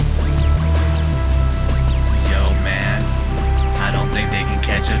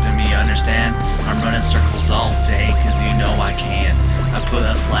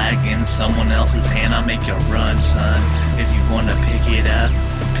in someone else's hand, I'll make you run, son. If you wanna pick it up,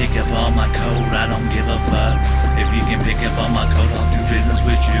 pick up all my code, I don't give a fuck. If you can pick up all my code, I'll do business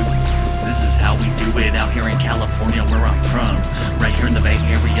with you. This is how we do it out here in California, where I'm from. Right here in the Bay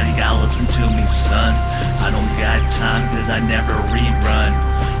Area, you gotta listen to me, son. I don't got time, cause I never rerun.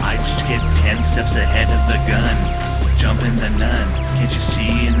 I just get 10 steps ahead of the gun. Jump in the nun, can't you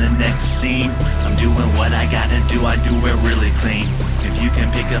see in the next scene? I'm doing what I gotta do, I do it really clean. If you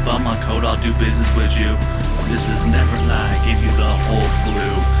can pick up on my code, I'll do business with you. This is never lie, give you the whole flu.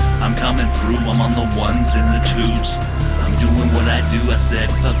 I'm coming through, I'm on the ones and the twos. I'm doing what I do, I said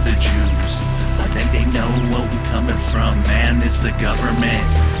fuck the Jews. I think they know where we coming from, man, it's the government.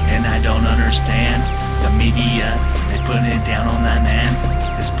 And I don't understand the media, they putting it down on that man.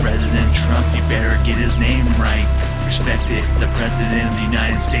 It's President Trump, you better get his name right. Respect it, the President of the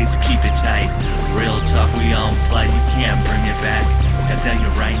United States, keep it tight. Real talk, we on flight, you can't bring it back. I'll tell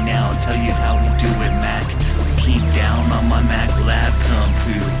you right now, I'll tell you how we do it, Mac. Keep down on my Mac lab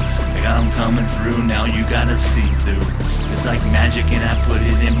compu. Like I'm coming through, now you gotta see through. It's like magic and I put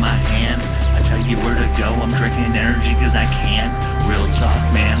it in my hand. I tell you where to go, I'm drinking energy cause I can. Real talk,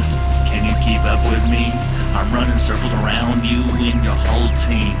 man, can you keep up with me? I'm running circles around you and your whole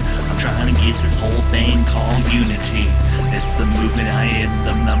team. I'm trying to get this whole thing called unity. It's the movement, I am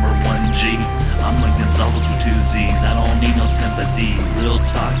the number 1G. I'm like Gonzalez with 2 Z's, I don't need no sympathy. Real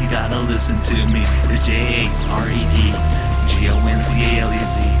talk, you gotta listen to me. It's J-A-R-E-D,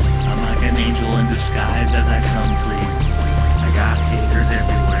 G-O-N-Z-A-L-E-Z. I'm like an angel in disguise as I come clean. I got haters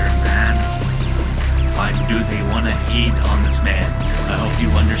everywhere, man. Why do they wanna hate on this man? I hope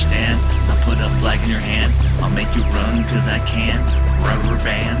you understand. I put a flag in your hand, I'll make you run cause I can. Rubber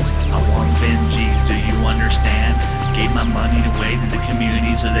bands, I want Benjis, do you understand? Gave my money away to the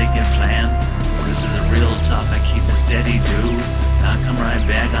community so they can plan. This is a real talk, I keep it steady, dude. I'll come right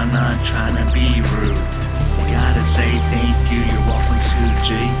back, I'm not trying to be rude. You gotta say thank you, you're welcome to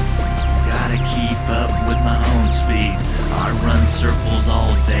G. Gotta keep up with my own speed. I run circles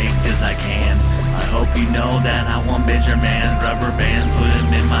all day cause I can. I hope you know that I want Benjamin. Rubber band, put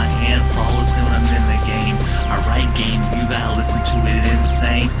him in my hand. Flawless when I'm in the game. I write game, you gotta listen to it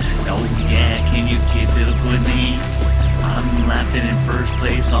insane. Oh yeah, can you keep it with me? I'm laughing in first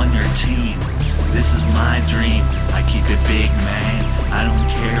place on your team. This is my dream, I keep it big, man. I don't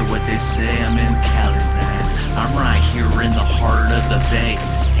care what they say, I'm in Cali, man. I'm right here in the heart of the Bay.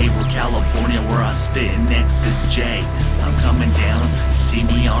 Hayward, California, where I spit next is Jay. I'm coming down, see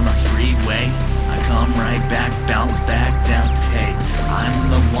me on a freeway. I come right back, bounce back down K. I'm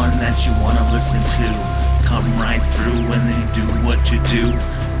the one that you wanna listen to. Come right through when they do what you do.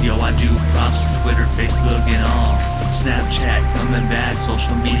 Yo, I do props, Twitter, Facebook, and all. Snapchat coming back,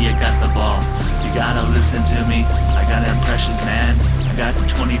 social media got the ball. You gotta listen to me, I got impressions, man. I got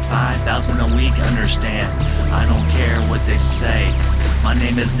 25,000 a week, understand? I don't care what they say. My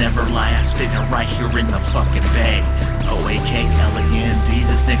name is Never Lie, I spit it right here in the fucking Bay. O-A-K-L-E-N-D,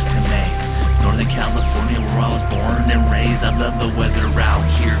 this next to me. Northern California, where I was born and raised. I love the weather out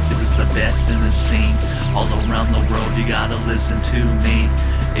here, cause it's the best in the scene. All around the world, you gotta listen to me.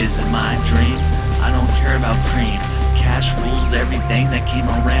 Is it my dream? I don't care about cream. Cash rules everything that came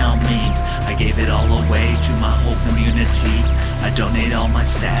around me. I gave it all away to my whole community. I donate all my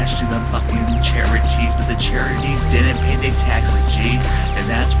stash to the fucking charities, but the charities didn't pay their taxes, G. And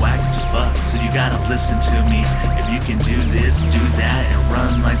that's whack as fuck, so you gotta listen to me. If you can do this, do that, and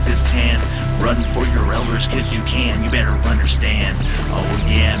run like this can. Run for your elders, cause you can, you better understand. Oh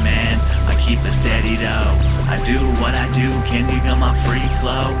yeah, man, I keep it steady though. I do what I do, can you get my free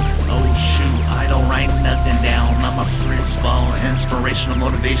flow? Oh shoot, I don't write nothing down. I'm a free small, inspirational,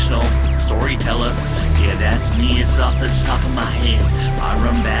 motivational storyteller. Yeah, that's me, it's off the top of my head. I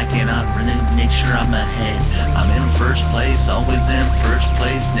run back and I really make sure I'm ahead. I'm in first place, always in first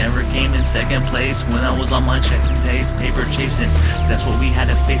place. Never came in second place when I was on my checking days. Paper chasing, that's what we had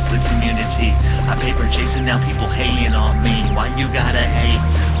to face the community. I paper chasing, now people hating on me. Why you gotta hate?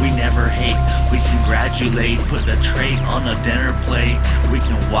 We never hate, we congratulate. Put a tray on a dinner plate. We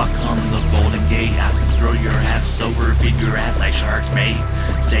can walk on the Golden Gate. I can throw your ass sober, feed your ass like sharks, mate.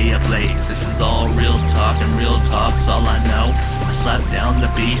 Stay up late, this is all real talk, and real talk's all I know. I slap down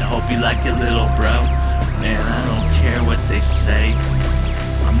the beat, hope you like it, little bro. Man, I don't care what they say.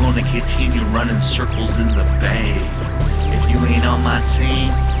 I'm gonna continue running circles in the Bay. If you ain't on my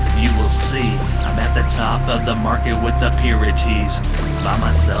team, you will see. I'm at the top of the market with the purities. By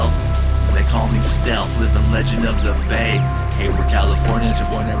myself, they call me Stealth, living legend of the Bay. Hayward, California, to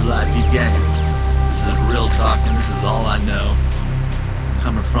one never lie began. This is real talk, and this is all I know.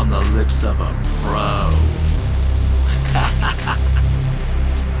 Coming from the lips of a pro.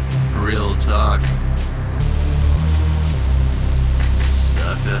 Real talk.